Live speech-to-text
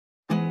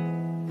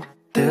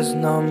There's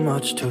not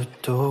much to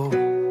do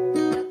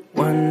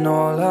when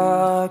all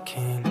I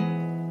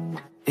can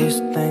is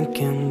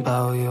thinking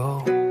about you.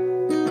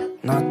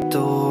 Not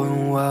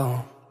doing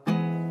well,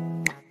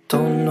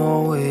 don't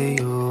know where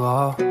you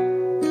are,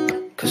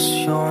 'cause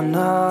you're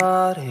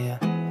not here.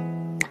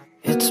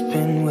 It's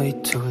been way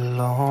too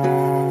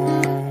long.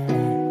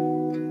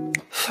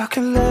 If I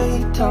could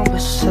lay down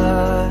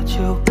beside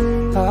you,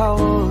 I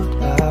would.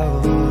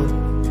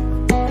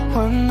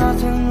 When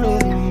nothing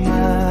really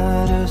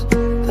matters,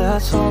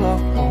 that's all I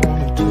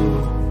wanna do.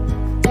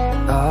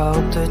 I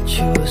hope that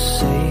you are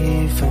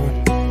safe and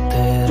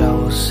that I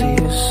will see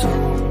you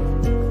soon.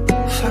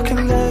 If I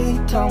could lay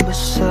down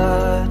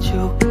beside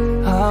you,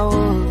 I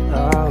would.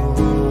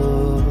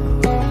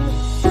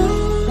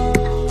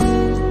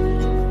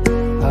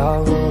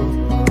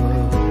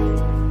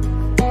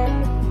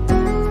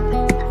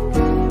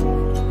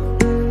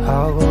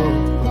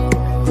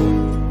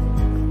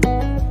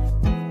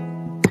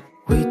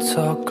 We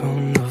talk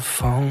on the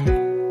phone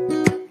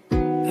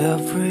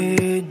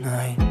every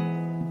night.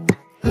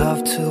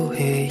 Love to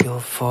hear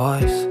your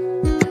voice.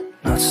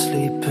 Not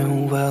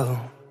sleeping well,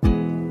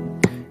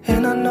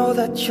 and I know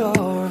that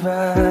you're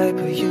right,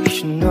 but you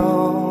should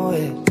know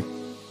it.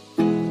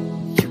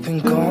 You've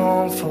been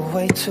gone for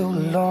way too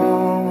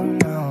long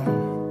now.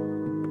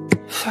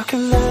 If I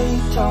could lay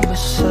down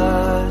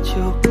beside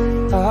you,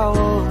 I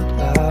would.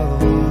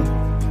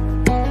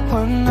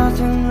 When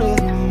nothing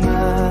really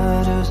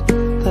matters,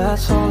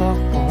 that's all I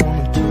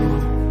wanna do.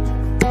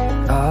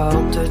 I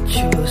hope that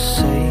you are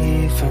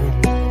safe and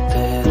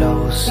that I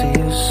will see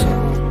you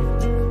soon.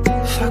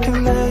 If I can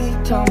lay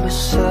down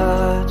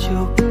beside you,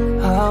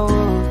 I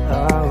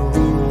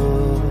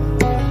would.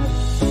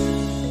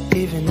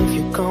 Even if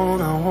you're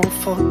gone, I won't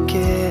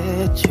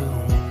forget you.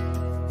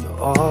 You're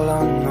all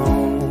I know,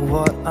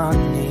 what I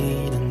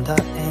need, and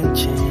that ain't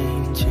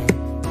changing.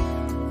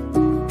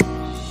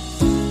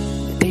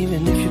 And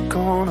even if you're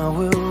gone, I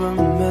will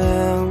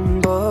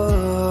remember.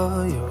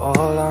 You're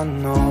all I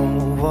know,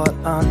 what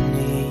I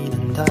need,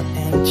 and that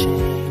ain't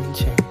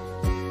changing.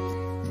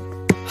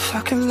 If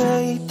I could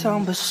lay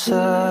down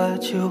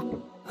beside you,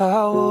 I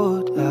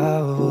would.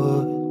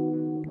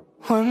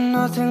 When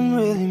nothing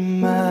really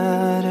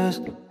matters,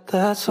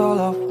 that's all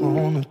I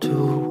wanna do.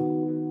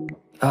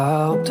 I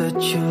hope that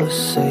you are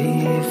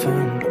safe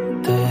and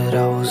that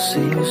I will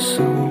see you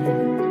soon.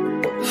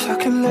 If I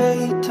could lay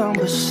down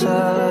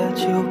beside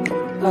you,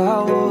 I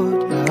would.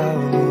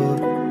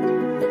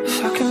 If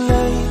I could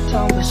lay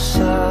down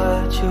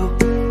beside you,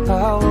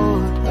 I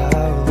would.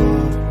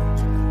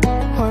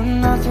 When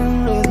nothing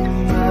really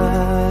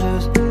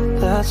matters,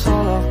 that's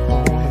all I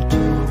wanna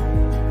do.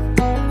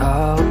 I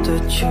hope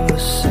that you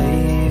are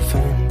safe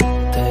and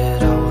that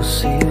I will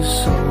see you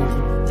soon.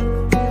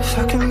 If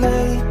I can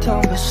lay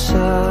down beside you,